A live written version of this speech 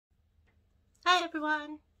Hey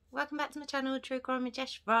everyone, welcome back to my channel, True Crime with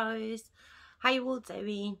Jess Rose. How you all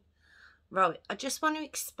doing? Right, I just want to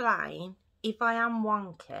explain, if I am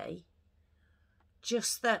wonky,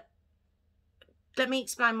 just that, let me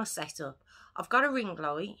explain my setup. I've got a ring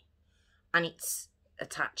light and it's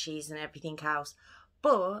attaches and everything else,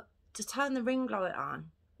 but to turn the ring light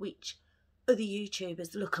on, which other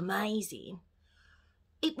YouTubers look amazing,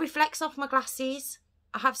 it reflects off my glasses.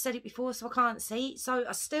 I have said it before, so I can't see it. So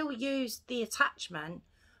I still use the attachment,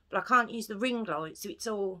 but I can't use the ring light, so it's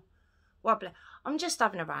all wobbly. I'm just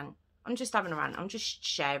having a rant. I'm just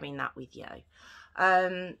sharing that with you.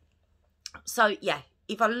 So yeah,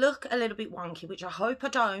 if I look a little bit wonky, which I hope I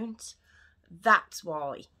don't, that's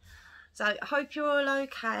why. So I hope you're all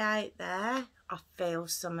okay out there. I feel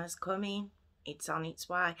summer's coming. It's on its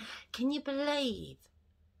way. Can you believe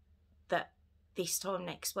that this time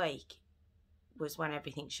next week was when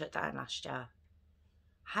everything shut down last year?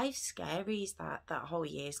 How scary is that whole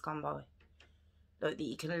year's gone by? Like, that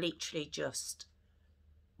you can literally just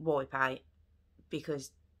wipe out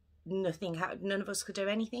because none of us could do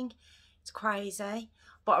anything. It's crazy.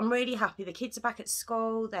 But I'm really happy the kids are back at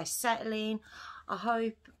school, they're settling. I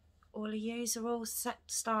hope all of yous are all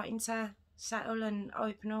starting to settle and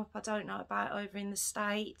open up. I don't know about over in the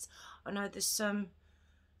States. I know there's some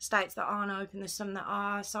states that aren't open, there's some that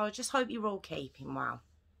are, so I just hope you're all keeping well.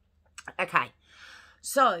 Okay,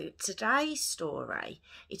 so today's story,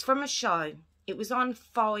 it's from a show. It was on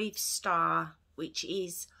 5 Star, which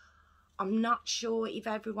is, I'm not sure if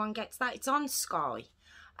everyone gets that, it's on Sky,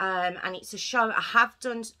 and it's a show. I have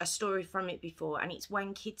done a story from it before, and it's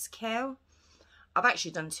When Kids Kill. I've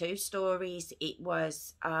actually done 2 stories. It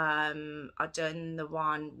was I've done the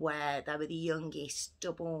one where they were the youngest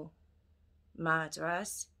double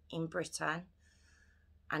murderers in Britain,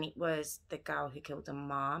 and it was the girl who killed her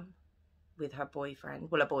mum with her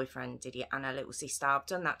boyfriend. Well, her boyfriend did it, and her little sister. I've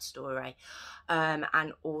done that story, and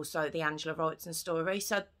also the Angela Wrightson story.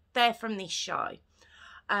 So they're from this show,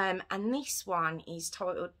 and this one is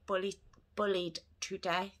titled Bullied to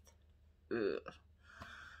Death. Ugh.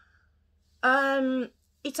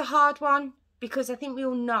 It's a hard one because I think we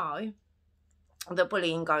all know that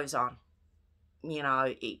bullying goes on. You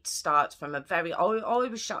know, it starts from a very... I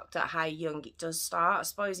was shocked at how young it does start. I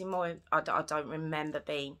suppose in my... I don't remember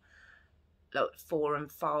being like 4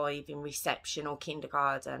 and 5 in reception or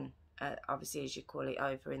kindergarten, obviously as you call it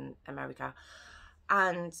over in America.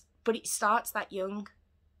 But it starts that young.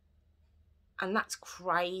 And that's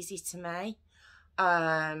crazy to me.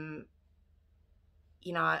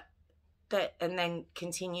 You know, and then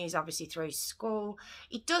continues obviously through school.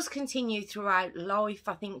 It does continue throughout life.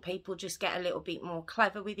 I think people just get a little bit more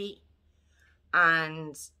clever with it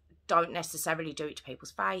and don't necessarily do it to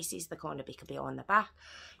people's faces. They kind of bicker behind the back.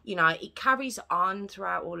 You know, it carries on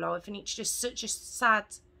throughout all life, and it's just such a sad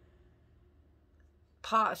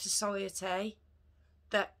part of society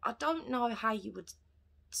that I don't know how you would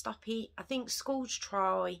stop it. I think schools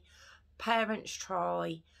try, parents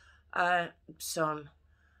try, some.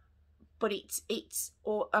 But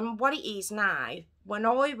and what it is now, when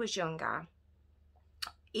I was younger,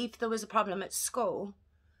 if there was a problem at school,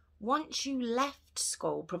 once you left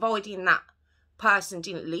school, providing that person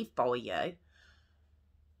didn't live by you,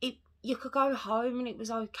 you could go home and it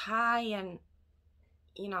was okay, and,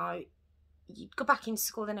 you know, you'd go back into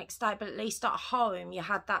school the next day, but at least at home you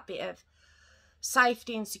had that bit of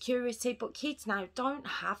safety and security. But kids now don't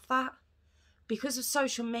have that because of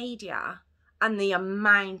social media and the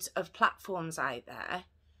amount of platforms out there.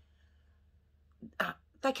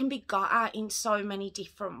 They can be got at in so many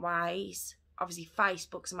different ways. Obviously,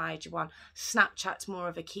 Facebook's a major one. Snapchat's more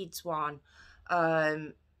of a kid's one.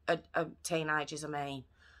 Teenagers, I mean.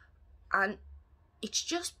 And it's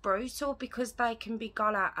just brutal because they can be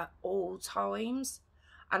got at all times.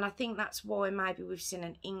 And I think that's why maybe we've seen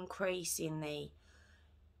an increase in the,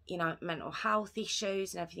 you know, mental health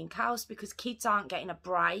issues and everything else, because kids aren't getting a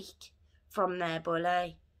break from their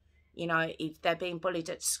bully. You know, if they're being bullied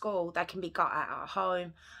at school, they can be got at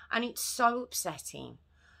home, and it's so upsetting.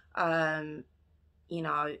 You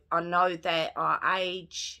know, I know there are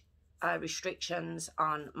age restrictions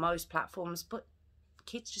on most platforms, but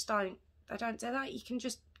kids just don't do that. You can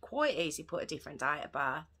just quite easily put a different date of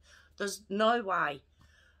birth. There's no way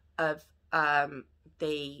of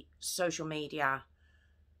the social media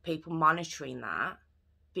people monitoring that,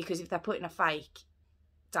 because if they're putting a fake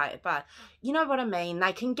date of birth, you know what I mean,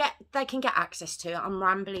 they can get access to it. I'm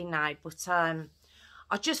rambling now, but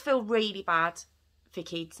I just feel really bad for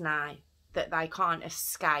kids now that they can't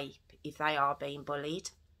escape if they are being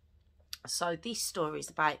bullied. So this story is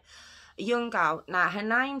about a young girl. Now, her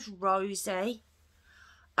name's Rosi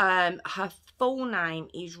Her full name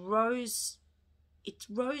is Rose. It's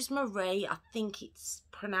Rosemary, I think it's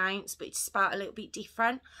pronounced, but it's spelled a little bit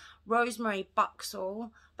different. Rosi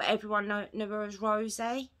Boxall, but everyone knew her as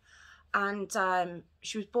Rosie. And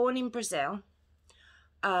she was born in Brazil.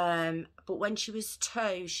 But when she was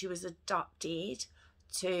 2, she was adopted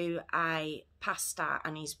to a pastor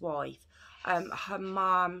and his wife. Her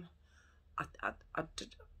mum, I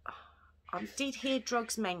did hear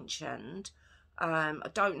drugs mentioned. I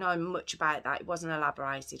don't know much about that. It wasn't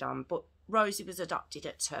elaborated on, but Rosie was adopted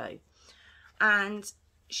at 2. And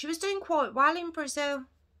she was doing quite well in Brazil,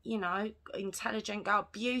 you know, intelligent girl,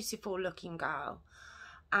 beautiful looking girl.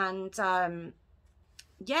 And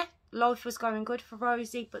yeah, life was going good for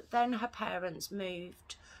Rosie, but then her parents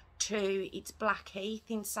moved to Blackheath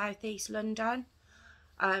in southeast London.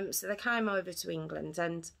 So they came over to England,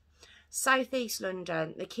 and southeast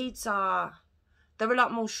London, the kids they're a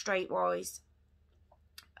lot more streetwise.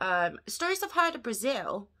 Stories I've heard of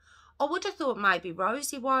Brazil, I would have thought maybe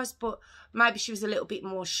Rosie was, but maybe she was a little bit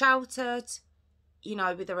more sheltered, you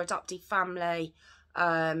know, with her adopted family.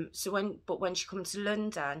 But when she comes to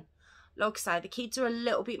London, like I say, the kids are a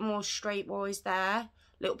little bit more streetwise there, a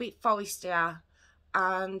little bit feistier,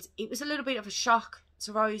 and it was a little bit of a shock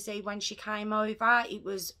to Rosie when she came over. It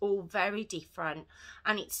was all very different,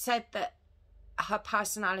 and it said that her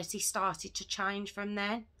personality started to change from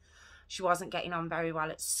then. She wasn't getting on very well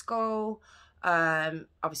at school.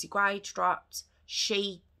 Obviously grades dropped.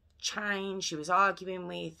 She changed. She was arguing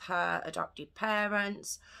with her adopted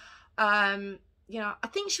parents. You know, I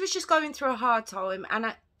think she was just going through a hard time. And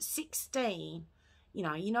at 16, you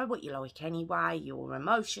know what you're like anyway. Your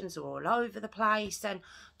emotions are all over the place. And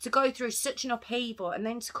to go through such an upheaval and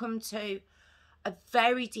then to come to a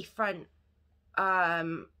very different, I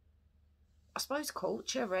suppose,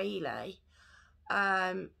 culture, really.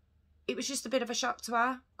 It was just a bit of a shock to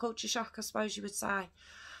her. Culture shock, I suppose you would say.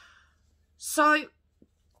 So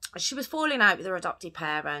she was falling out with her adopted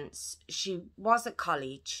parents. She was at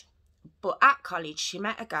college. But at college, she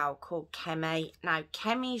met a girl called Kemi. Now,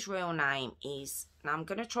 Kemi's real name is, now I'm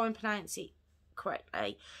going to try and pronounce it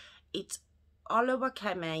correctly. It's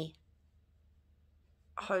Oluwakemi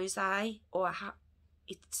Jose, or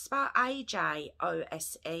it's spelled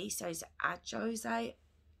A-J-O-S-E, so it's Ajose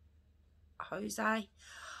Jose.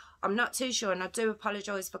 I'm not too sure, and I do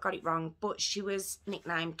apologise if I got it wrong, but she was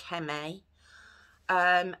nicknamed Kemi.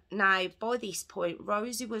 Now, by this point,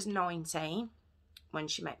 Rosie was 19 when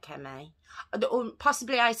she met Kemi. Or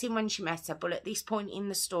possibly 18 when she met her, but at this point in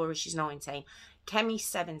the story, she's 19. Kemi's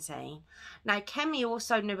 17. Now, Kemi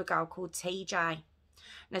also knew a girl called TJ.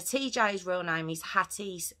 Now, TJ's real name is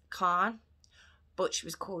Hatties Khan, but she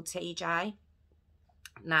was called TJ.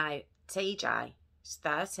 Now, TJ is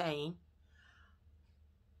 13.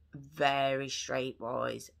 Very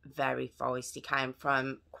streetwise, very feisty, came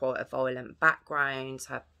from quite a violent background,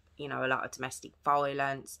 had, you know, a lot of domestic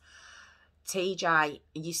violence. TJ,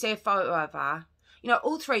 you see a photo of her, you know,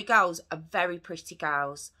 all 3 girls are very pretty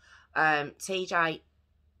girls. TJ,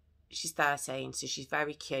 she's 13, so she's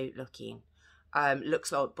very cute looking.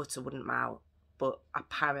 Looks like butter wouldn't melt, but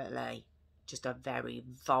apparently just a very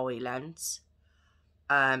violent,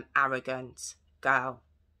 arrogant girl,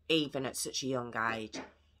 even at such a young age.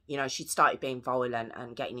 You know, she'd started being violent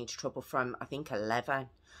and getting into trouble from, I think, 11.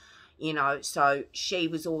 You know, so she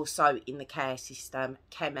was also in the care system.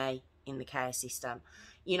 Kemi in the care system.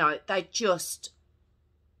 You know, they just,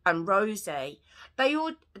 and Rosie, they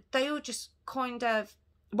all just kind of,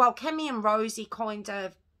 well, Kemi and Rosie kind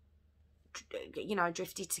of, you know,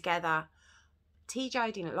 drifted together.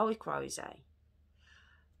 TJ didn't like Rosie.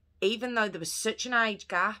 Even though there was such an age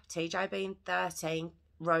gap, TJ being 13,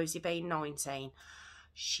 Rosie being 19,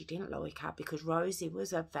 she didn't like her because Rosie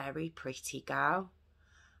was a very pretty girl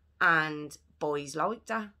and boys liked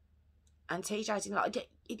her, and TJ didn't like it.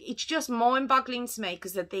 It's just mind-boggling to me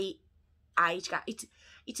because of the age gap.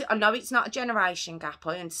 I know it's not a generation gap,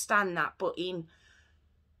 I understand that, but in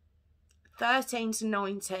 13 to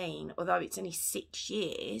 19, although it's only 6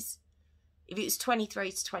 years, if it was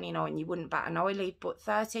 23 to 29, you wouldn't bat an eyelid, but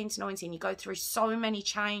 13 to 19, you go through so many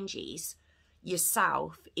changes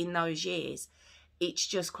yourself in those years. It's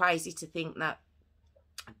just crazy to think that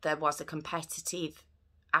there was a competitive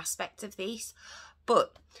aspect of this.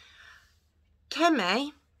 But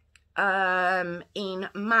Kemi, in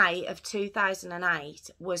May of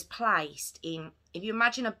 2008, was placed in, if you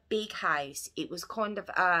imagine a big house, it was kind of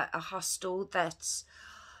a hostel that,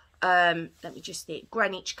 let me just think,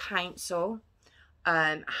 Greenwich Council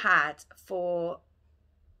had for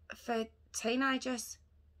teenagers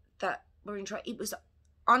that were in trouble. It was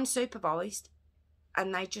unsupervised.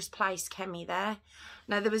 and they just placed Kemi there.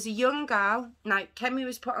 Now, there was a young girl. Now, Kemi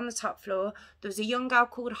was put on the top floor. There was a young girl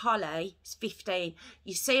called Holly. She's 15.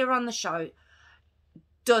 You see her on the show.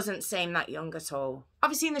 Doesn't seem that young at all.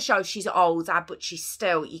 Obviously, in the show, she's older, but she's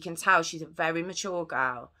still, you can tell she's a very mature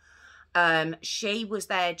girl. She was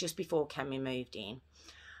there just before Kemi moved in.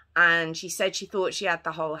 And she said she thought she had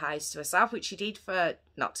the whole house to herself, which she did for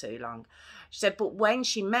not too long. She said, but when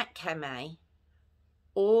she met Kemi,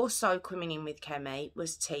 also coming in with Kemi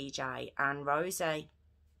was TJ and Rosie.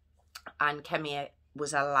 And Kemi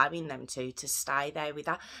was allowing them to stay there with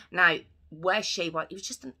her. Now, where she was, it was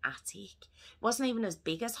just an attic. It wasn't even as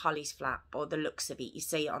big as Holly's flat, or the looks of it. You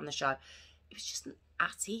see it on the show. It was just an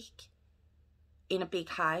attic in a big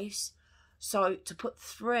house. So to put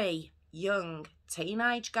 3 young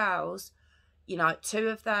teenage girls, you know, 2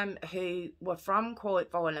 of them who were from quite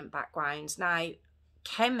violent backgrounds. Now,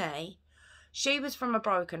 Kemi, she was from a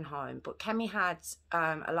broken home, but Kemi had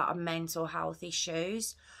a lot of mental health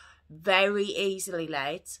issues, very easily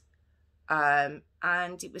led.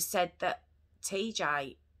 And it was said that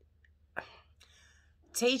TJ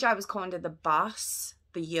was kind of the boss,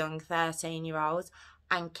 the young 13-year-old,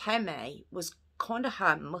 and Kemi was kind of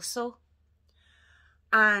her muscle.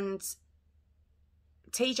 And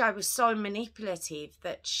TJ was so manipulative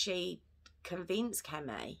that she convinced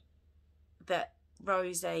Kemi that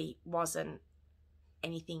Rosie wasn't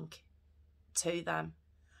anything to them.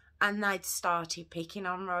 And they'd started picking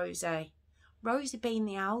on Rosie. Rosie being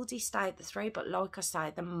the eldest out of the 3, but like I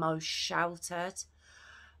say, the most sheltered.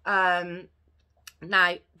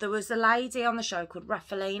 Now, there was a lady on the show called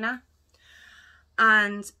Raffalina,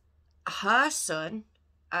 and her son,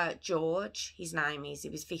 George, his name is, he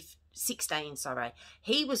was 16, sorry.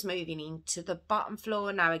 He was moving into the bottom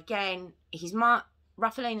floor. Now, again,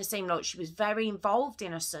 Raffalina seemed like she was very involved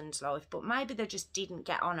in her son's life, but maybe they just didn't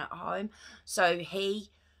get on at home. So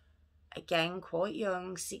he, again, quite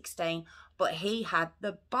young, 16, but he had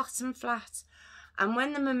the bottom flat. And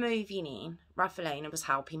when they were moving in, Raffalina was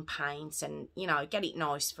helping paint and, you know, get it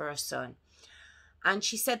nice for her son. And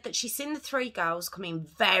she said that she's seen the 3 girls come in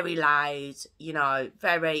very loud, you know,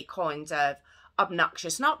 very kind of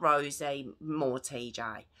obnoxious. Not Rosie, more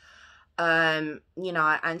TJ. You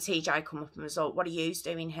know, and TJ come up and was like, what are you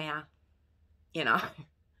doing here? You know.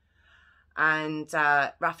 And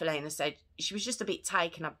Raffalina said she was just a bit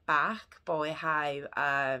taken aback by how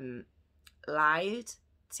loud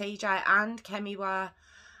TJ and Kemi were.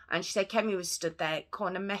 And she said Kemi was stood there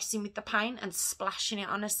kind of messing with the paint and splashing it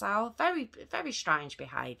on herself. Very, very strange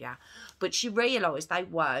behaviour. But she realised they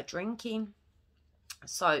were drinking.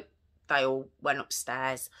 So they all went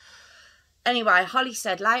upstairs. Anyway, Holly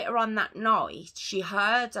said later on that night, she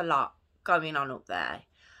heard a lot going on up there.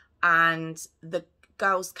 And the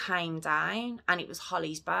girls came down, and it was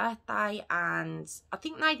Holly's birthday. And I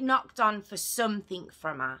think they'd knocked on for something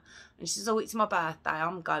from her. And she says, oh, it's my birthday,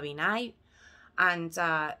 I'm going out. And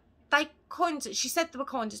she said they were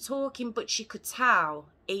kind of talking, but she could tell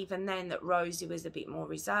even then that Rosie was a bit more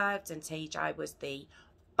reserved and TJ was the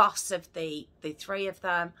boss of the 3 of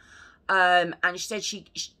them. And she said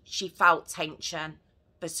she felt tension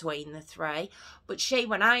between the 3. But she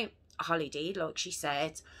went out, Holly did, like she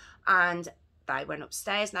said, and they went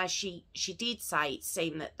upstairs. Now, she did say it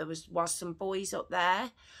seemed that there was some boys up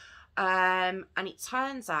there. And it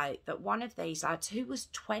turns out that one of these lads, who was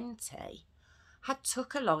 20, had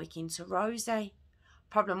took a liking to Rosie.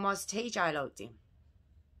 Problem was TJ liked him.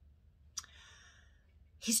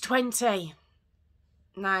 He's 20.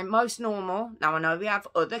 Now, most normal. Now, I know we have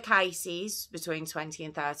other cases between 20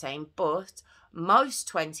 and 13, but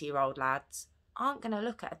most 20-year-old lads aren't going to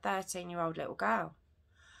look at a 13-year-old little girl.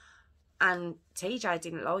 And TJ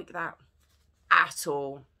didn't like that at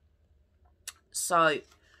all. So,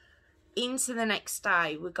 into the next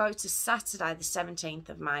day, we go to Saturday, the 17th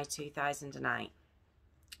of May, 2008.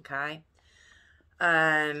 Okay.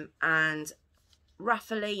 And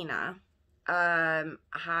Raffalina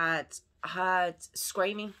had heard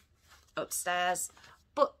screaming upstairs,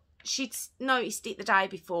 but she'd noticed it the day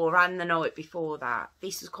before and the night before that.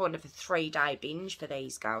 This was kind of a 3-day binge for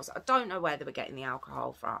these girls. I don't know where they were getting the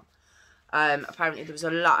alcohol from. Apparently there was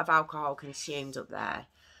a lot of alcohol consumed up there.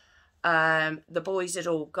 The boys had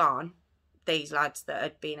all gone, these lads that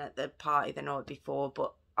had been at the party the night before,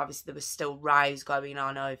 but obviously there was still rows going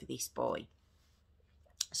on over this boy.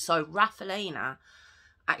 So Raffalina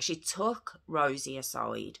actually took Rosie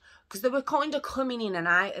aside, because they were kind of coming in and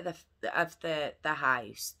out of the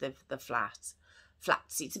house, the flats.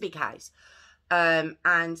 It's a big house. And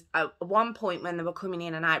at one point when they were coming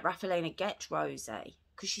in and out, Raffalina gets Rosie,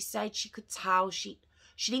 because she said she could tell she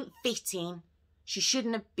didn't fit in. She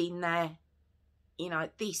shouldn't have been there. You know,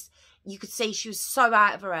 you could see she was so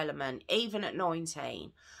out of her element, even at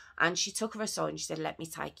 19. And she took her aside and she said, let me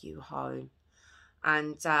take you home.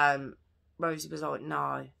 And Rosie was like,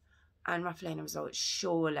 no. And Raffaellina was like,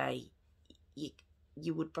 surely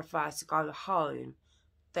you would prefer to go home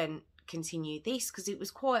than continue this? Because it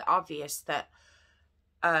was quite obvious that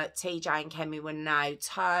TJ and Kemi were now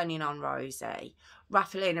turning on Rosie.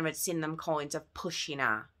 Raffaellina had seen them kind of pushing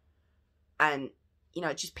her and, you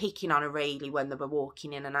know, just picking on her really when they were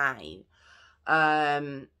walking in and out.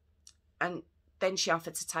 And then she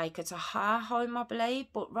offered to take her to her home, I believe,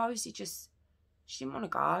 but Rosie she didn't want to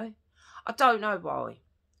go. I don't know why.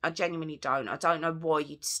 I genuinely don't. I don't know why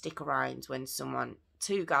you'd stick around when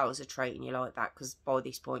two girls are treating you like that, because by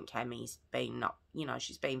this point Kemi's been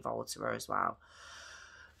she's been vile to her as well.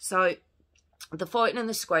 So the fighting and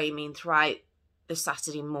the screaming throughout the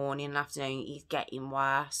Saturday morning and afternoon is getting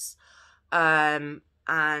worse. And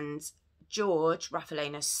George,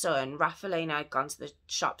 Raffaellina's son, Raffaellina had gone to the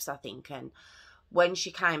shops, I think, and when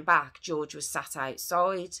she came back, George was sat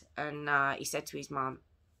outside, and he said to his mum,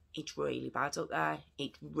 it's really bad up there.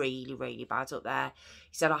 It's really, really bad up there.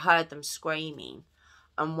 He said, I heard them screaming,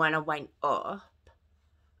 and when I went up,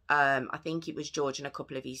 I think it was George and a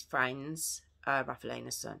couple of his friends,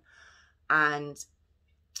 Raffaellina's son, and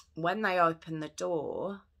when they opened the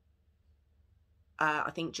door,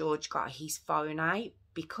 I think George got his phone out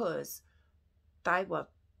because they were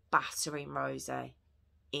battering Rosie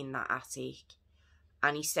in that attic.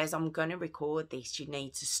 And he says, I'm going to record this. You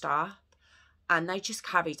need to stop. And they just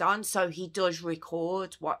carried on. So he does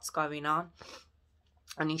record what's going on.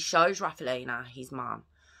 And he shows Raffaellina, his mum.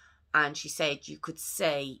 And she said you could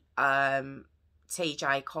see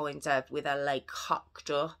TJ kind of with her leg cocked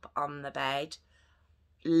up on the bed,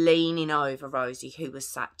 leaning over Rosie, who was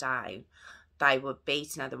sat down. They were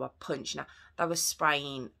beating her, they were punching her, they were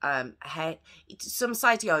spraying hair. Some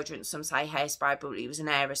say deodorant, some say hairspray, but it was an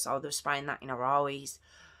aerosol. They were spraying that in her eyes,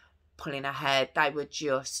 pulling her hair. They were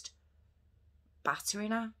just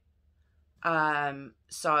battering her.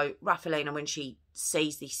 So Raffaellina, when she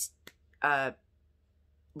sees this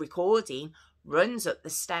recording, runs up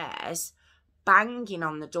the stairs, banging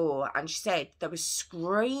on the door, and she said they were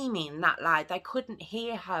screaming that loud. They couldn't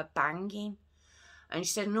hear her banging. And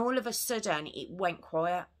she said, and all of a sudden, it went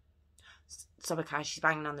quiet. So, okay, she's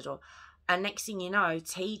banging on the door. And next thing you know,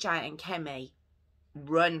 TJ and Kemi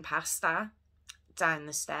run past her down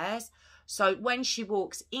the stairs. So when she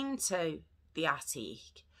walks into the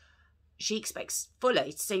attic, she expects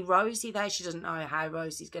fully to see Rosie there. She doesn't know how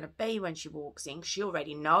Rosie's going to be when she walks in. She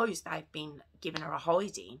already knows they've been giving her a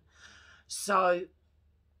hiding. So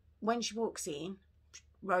when she walks in,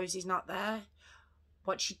 Rosie's not there.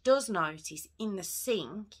 What she does notice in the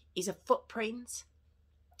sink is a footprint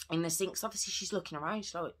in the sink. So obviously she's looking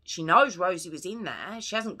around. She knows Rosie was in there.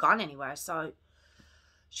 She hasn't gone anywhere. So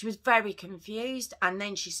she was very confused. And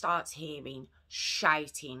then she starts hearing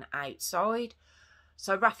shouting outside.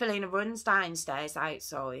 So Raffaellina runs downstairs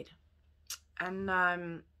outside.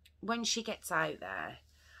 And when she gets out there,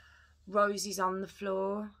 Rosie's on the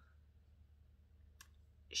floor.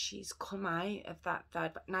 She's come out of that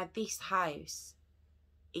third. Now this house,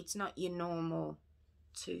 it's not your normal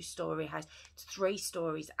 2-story house. It's 3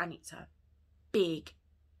 stories and it's a big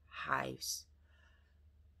house.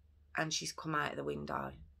 And she's come out of the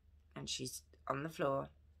window and she's on the floor.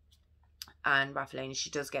 And Raffaellina, she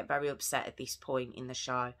does get very upset at this point in the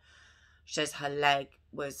show. She says her leg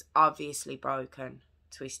was obviously broken,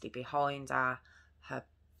 twisted behind her. Her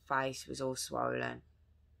face was all swollen.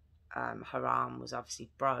 Her arm was obviously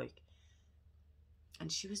broke. And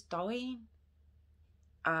she was dying.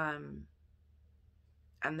 And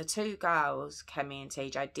the 2 girls, Kemi and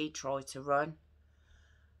TJ, did try to run,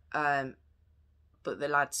 but the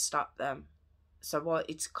lads stopped them. So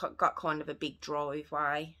it's got kind of a big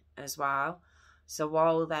driveway as well. So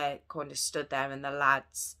while they kind of stood there, and the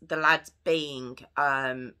lads being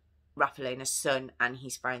Raffaellina's son and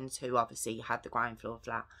his friends, who obviously had the ground floor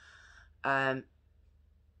flat,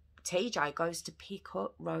 TJ goes to pick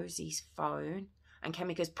up Rosie's phone, and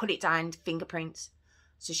Kemi goes, put it down, fingerprints.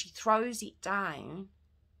 So she throws it down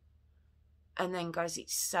and then goes,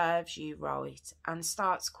 it serves you right, and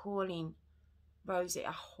starts calling Rosie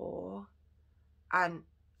a whore and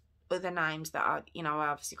other names that I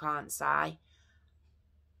obviously can't say.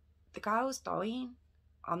 The girl's dying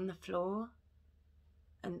on the floor,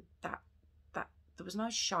 and that there was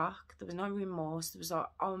no shock, there was no remorse. There was like,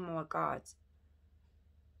 oh my God,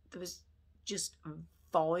 there was just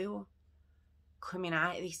vile coming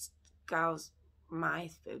out of this girl's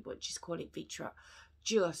mouth, what she's called it, vitriol.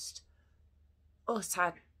 Just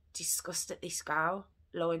utter disgust at this girl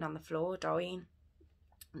lying on the floor dying.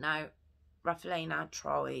 Now, Rafaelina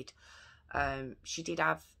tried. She did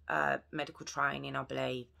have medical training, I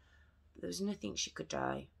believe. But there was nothing she could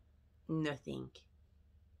do. Nothing.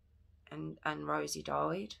 And Rosie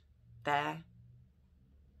died there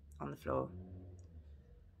on the floor.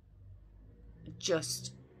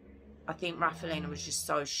 Just, I think Rafaelina was just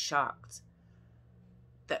so shocked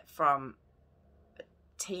that from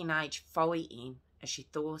teenage fighting, as she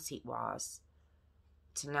thought it was,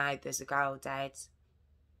 to now there's a girl dead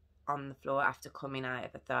on the floor after coming out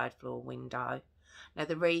of a 3rd floor window. Now,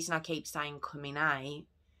 the reason I keep saying coming out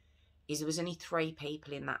is there was only 3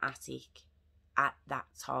 people in that attic at that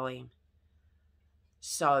time.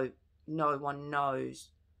 So no one knows,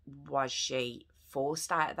 was she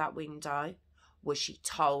forced out of that window? Was she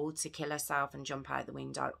told to kill herself and jump out the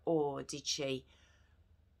window? Or did she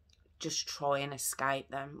just try and escape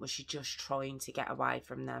them? Was she just trying to get away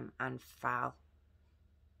from them and fell?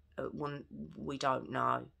 We don't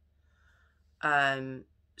know.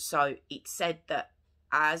 So it said that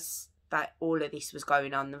as that all of this was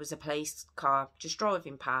going on, there was a police car just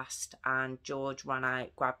driving past, and George ran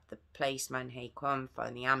out, grabbed the policeman, he come,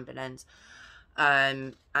 phoned the ambulance,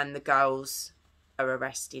 and the girls are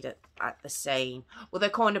arrested at the scene. Well, they're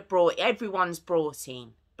kind of everyone's brought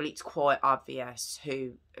in, but it's quite obvious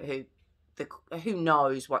who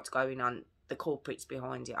knows what's going on. The culprits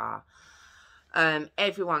behind it are.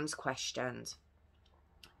 Everyone's questioned,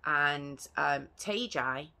 and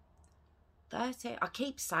TJ, 13, I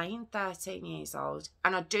keep saying 13 years old,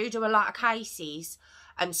 and I do a lot of cases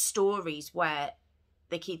and stories where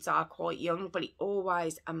the kids are quite young, but it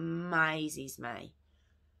always amazes me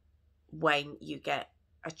when you get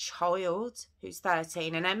a child who's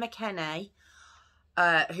 13. And Emma Kenny,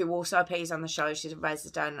 who also appears on the show, she's a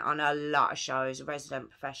resident on a lot of shows, a resident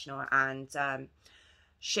professional, and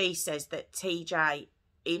she says that TJ,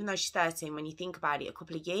 even though she's 13, when you think about it, a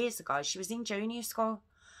couple of years ago, she was in junior school.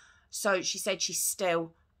 So she said she's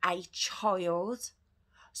still a child.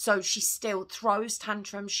 So she still throws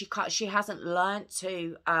tantrums. She hasn't learnt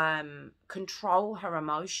to control her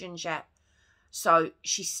emotions yet. So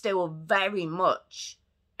she's still very much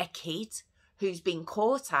a kid who's been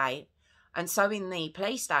caught out. And so in the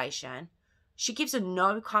police station, she gives a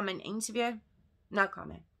no comment interview. No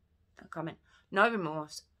comment. No comment. No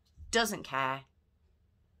remorse. Doesn't care.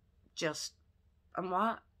 Just, and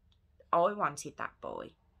what? I wanted that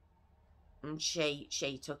boy. And she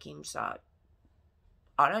took him, so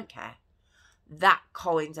I don't care. That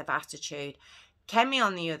kind of attitude. Kemi,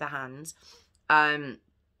 on the other hand,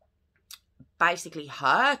 basically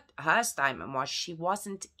her statement was she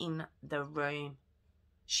wasn't in the room.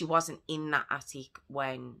 She wasn't in that attic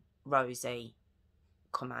when Rosie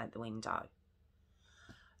come out the window.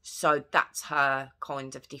 So that's her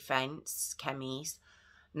kind of defence, Kemi's.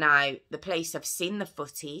 Now, the police have seen the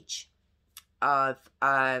footage of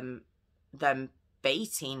them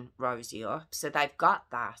beating Rosie up, so they've got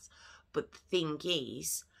that. But the thing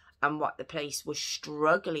is, and what the police were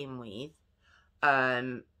struggling with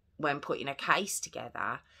when putting a case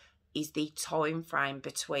together, is the time frame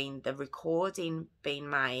between the recording being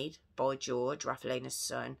made by George, Rafaelina's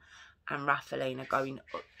son, and Rafaelina going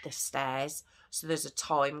up the stairs. So there's a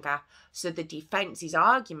time gap. So the defence's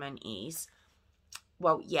argument is,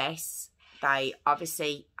 well, yes, they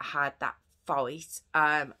obviously had that fight,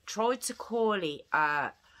 tried to call it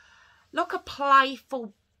like a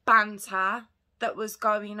playful banter that was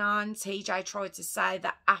going on. TJ tried to say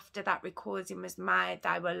that after that recording was made,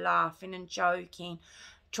 they were laughing and joking,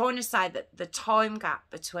 trying to say that the time gap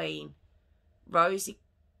between Rosie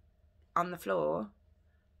on the floor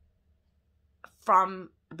from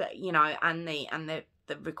and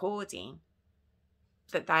the recording,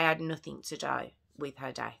 that they had nothing to do with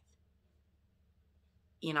her death.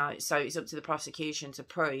 So it's up to the prosecution to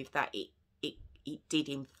prove that it did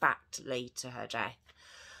in fact lead to her death.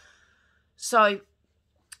 So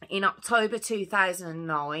in October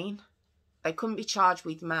 2009, they couldn't be charged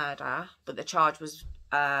with murder, but they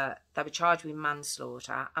were charged with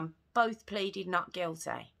manslaughter, and both pleaded not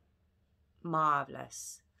guilty.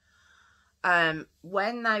 Marvellous.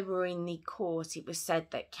 When they were in the court, it was said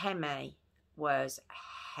that Kemi was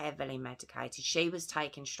heavily medicated. She was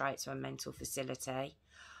taken straight to a mental facility.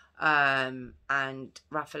 And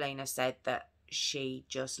Rafaelina said that she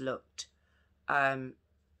just looked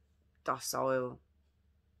docile,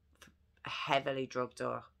 heavily drugged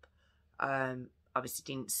up, obviously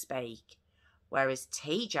didn't speak. Whereas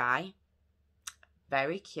TJ,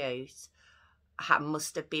 very cute,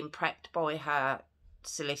 must have been prepped by her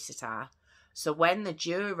solicitor. So when the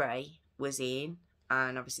jury was in,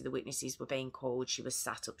 and obviously the witnesses were being called, she was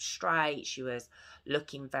sat up straight, she was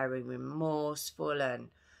looking very remorseful and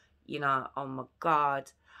You know, oh my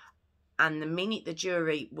God. And the minute the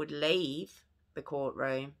jury would leave the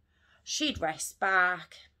courtroom, she'd rest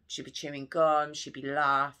back, she'd be chewing gum, she'd be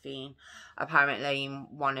laughing. Apparently in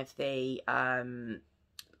one of the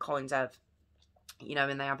kinds of, you know,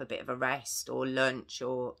 when they have a bit of a rest or lunch,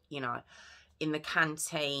 or, you know, in the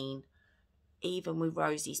canteen, even with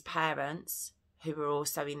Rosie's parents, who were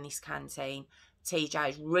also in this canteen,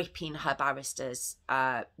 TJ's ripping her barrister's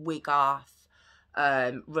wig off,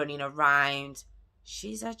 running around.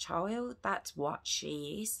 She's a child. That's what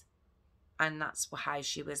she is. And that's how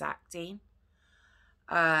she was acting.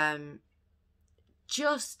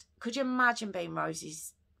 Just, could you imagine being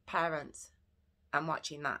Rosie's parents and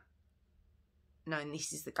watching that? Knowing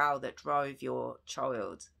this is the girl that drove your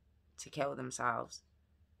child to kill themselves.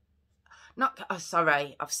 Not, oh,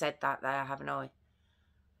 sorry, I've said that there, haven't I?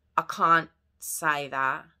 I can't say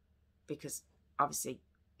that because obviously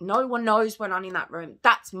no one knows what went on in that room.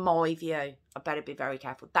 That's my view. I better be very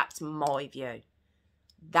careful. That's my view.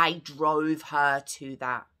 They drove her to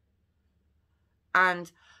that.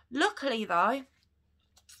 And luckily though,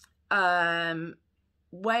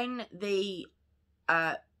 when the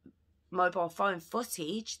mobile phone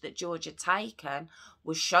footage that George had taken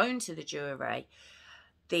was shown to the jury,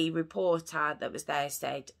 the reporter that was there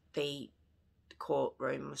said the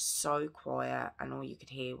courtroom was so quiet and all you could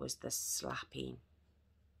hear was the slapping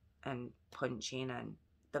and punching and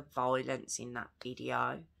the violence in that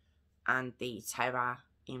video and the terror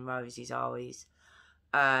in Rosie's eyes.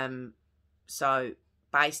 So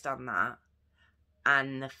based on that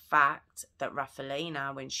and the fact that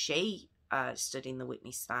Rafaelina, when she stood in the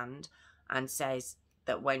witness stand and says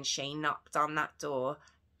that when she knocked on that door,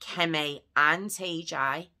 Kemi and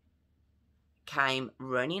TJ came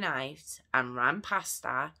running out and ran past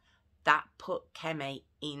her, that put Kemi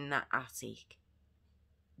in the attic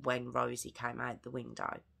when Rosie came out the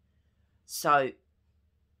window. So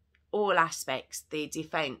all aspects, the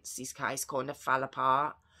defence's case kind of fell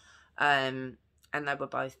apart, and they were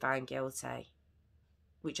both found guilty,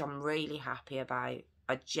 which I'm really happy about.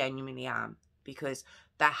 I genuinely am, because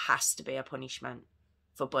there has to be a punishment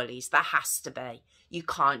for bullies. There has to be. You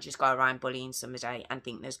can't just go around bullying somebody and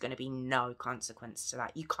think there's going to be no consequence to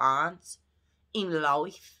that. You can't. In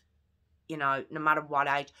life, you know, no matter what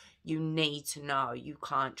age, you need to know you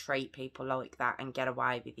can't treat people like that and get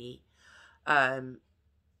away with it. And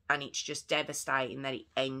it's just devastating that it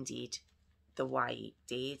ended the way it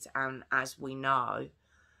did. And as we know,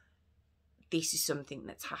 this is something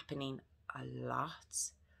that's happening a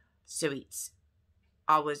lot. So it's,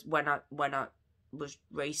 when I was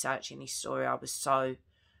researching this story, I was so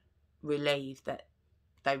relieved that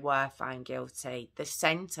they were found guilty. The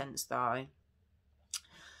sentence though,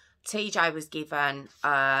 TJ was given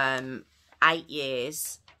 8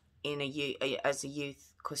 years in a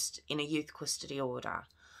youth custody order.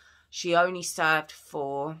 She only served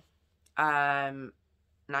 4. No,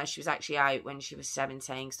 she was actually out when she was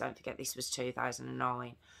 17, because don't forget this was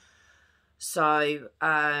 2009. So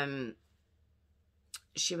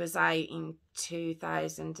she was out in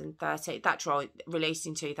 2013. That's right, released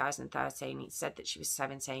in 2013. It said that she was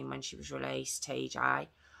 17 when she was released, TJ.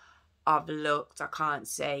 I've looked, I can't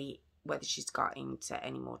see whether she's got into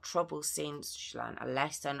any more trouble since. She learned a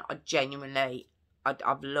lesson.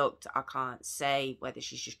 I've looked, I can't see whether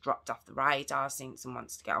she's just dropped off the radar since and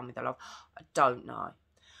wants to get on with her life. I don't know.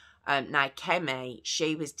 Now, Kemi,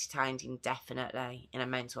 she was detained indefinitely in a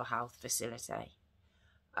mental health facility.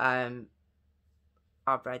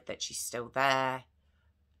 I've read that she's still there.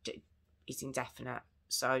 It's indefinite.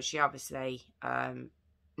 So she obviously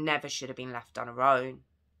never should have been left on her own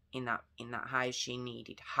in that house. She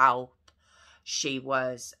needed help. She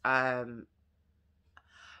was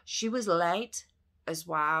led as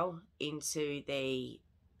well into the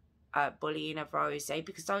bullying of Rosie,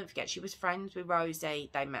 because don't forget, she was friends with Rosie.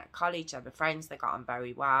 They met at college, they were friends, they got on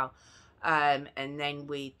very well. And then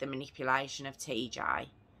with the manipulation of TJ,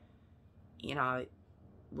 you know,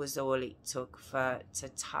 was all it took to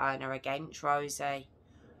turn her against Rosie.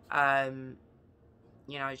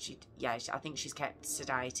 You know, I think she's kept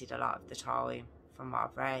sedated a lot of the time from what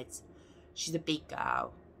I've read. She's a big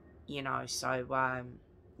girl, you know, so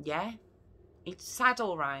yeah, it's sad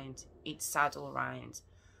all round. It's sad all round.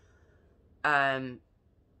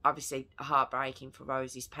 Obviously heartbreaking for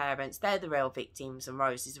Rosie's parents. They're the real victims and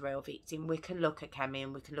Rosie's the real victim. We can look at Kemi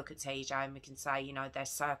and we can look at TJ and we can say, you know, their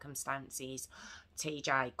circumstances.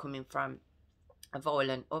 TJ coming from a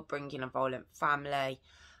violent upbringing, a violent family.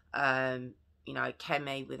 You know,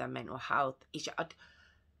 Kemi with her mental health.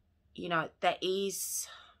 You know, there is...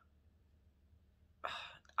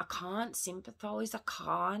 I can't sympathise. I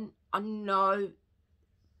can't. I know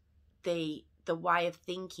the way of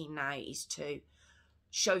thinking now is to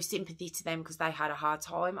show sympathy to them because they had a hard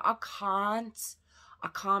time. I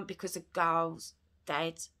can't because a girl's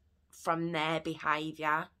dead from their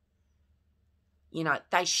behaviour. You know,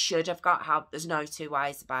 they should have got help. There's no two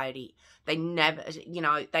ways about it. They never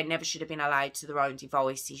should have been allowed to their own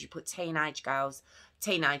devices. You put teenage girls,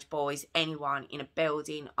 teenage boys, anyone in a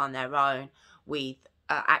building on their own with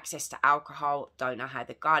access to alcohol. Don't know how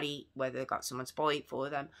they got it, whether they got someone to buy it for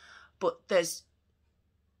them. But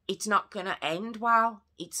it's not going to end well.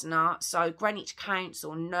 It's not. So Greenwich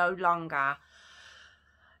Council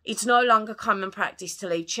it's no longer common practice to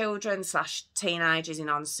leave children / teenagers in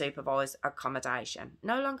unsupervised accommodation.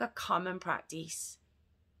 No longer common practice.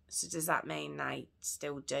 So does that mean they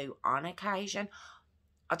still do on occasion?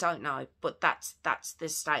 I don't know, but that's the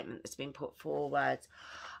statement that's been put forward.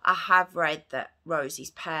 I have read that Rosie's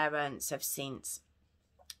parents have since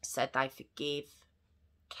said they forgive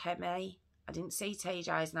Kemi. I didn't see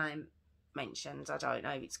TJ's name mentioned. I don't know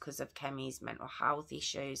if it's because of Kemi's mental health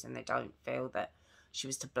issues and they don't feel that she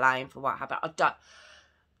was to blame for what happened.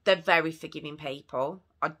 They're very forgiving people.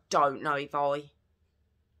 I don't know if I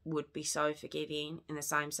would be so forgiving in the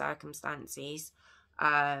same circumstances.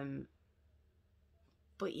 But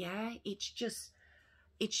yeah, it's just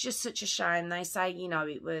such a shame. They say, you know,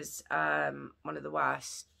 it was one of the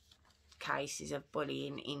worst cases of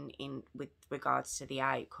bullying in with regards to the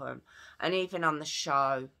outcome. And even on the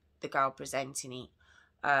show, the girl presenting it,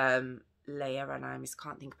 Leah, her name is,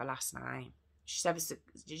 can't think of her last name. She's a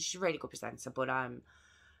really good presenter, but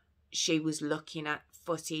she was looking at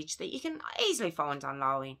footage that you can easily find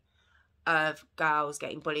online of girls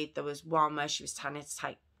getting bullied. There was one where she was telling her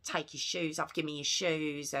to take your shoes off, give me your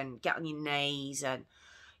shoes, and get on your knees, and,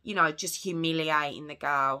 you know, just humiliating the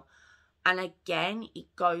girl. And again,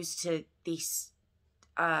 it goes to this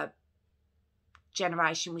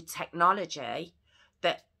generation with technology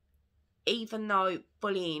that even though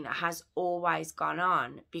bullying has always gone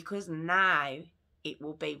on, because now it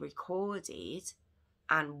will be recorded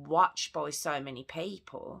and watched by so many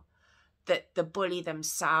people, that the bully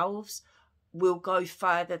themselves will go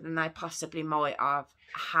further than they possibly might have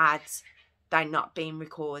had they not been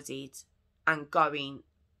recorded and going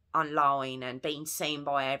online and being seen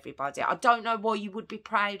by everybody. I don't know why you would be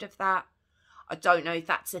proud of that. I don't know if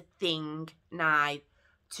that's a thing now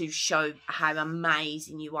to show how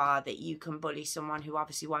amazing you are that you can bully someone who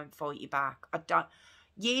obviously won't fight you back.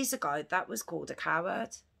 Years ago, that was called a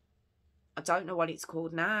coward. I don't know what it's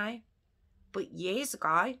called now. But years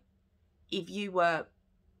ago, if you were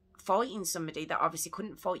fighting somebody that obviously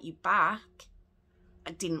couldn't fight you back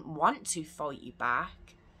and didn't want to fight you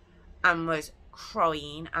back and was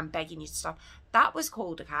crying and begging you to stop, that was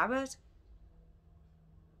called a coward.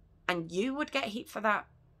 And you would get hit for that.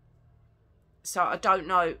 So I don't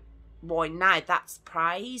know why now that's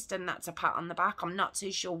praised and that's a pat on the back. I'm not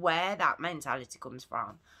too sure where that mentality comes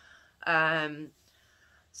from.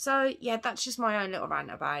 So yeah, that's just my own little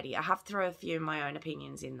rant about it. I have thrown a few of my own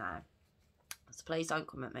opinions in there. So please don't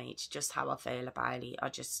come at me. It's just how I feel about it. I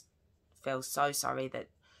just feel so sorry that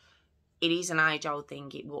it is an age-old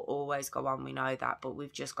thing. It will always go on. We know that. But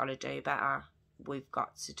we've just got to do better. We've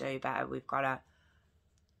got to do better. We've got to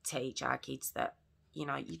teach our kids that, you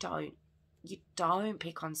know, you don't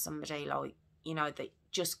pick on somebody, like, you know, that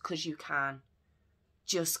just because you can,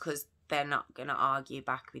 just because they're not going to argue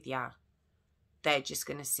back with you, they're just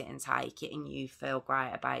going to sit and take it and you feel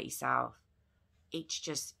great about yourself.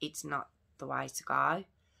 It's not the way to go.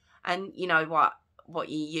 And you know what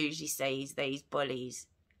you usually see is these bullies,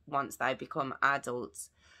 once they become adults,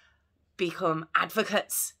 become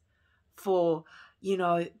advocates for, you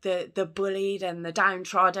know, the bullied and the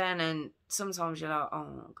downtrodden, and sometimes you're like,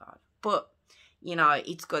 oh God. But, you know,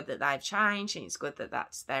 it's good that they've changed and it's good that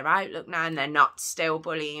that's their outlook now and they're not still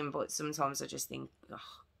bullying. But sometimes I just think,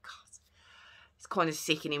 oh God, it's kind of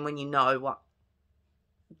sickening when you know what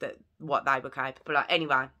they were capable of.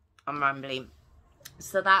 Anyway, I'm rambling.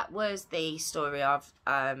 So that was the story of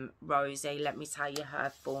Rosie. Let me tell you her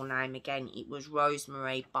full name again. It was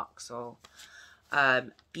Rosi Boxall.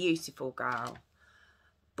 Beautiful girl.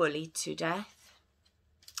 Bullied to death.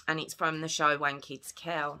 And it's from the show When Kids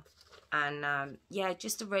Kill. And yeah,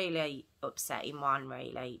 just a really upsetting one,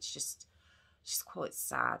 really. It's just quite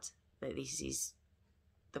sad that this is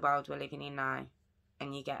the world we're living in now.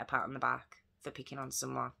 And you get a pat on the back for picking on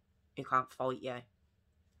someone who can't fight you.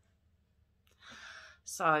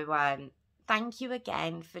 So, thank you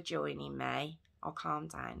again for joining me. I'll calm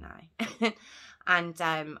down now. And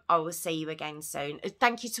I will see you again soon.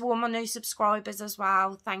 Thank you to all my new subscribers as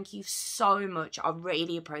well. Thank you so much. I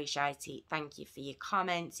really appreciate it. Thank you for your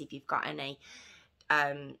comments. If you've got any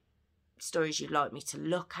stories you'd like me to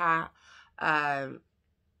look at.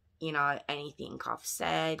 You know, anything I've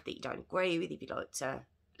said that you don't agree with, if you'd like to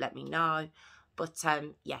let me know. But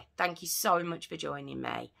yeah, thank you so much for joining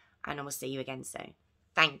me, and I will see you again soon.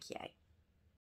 Thank you.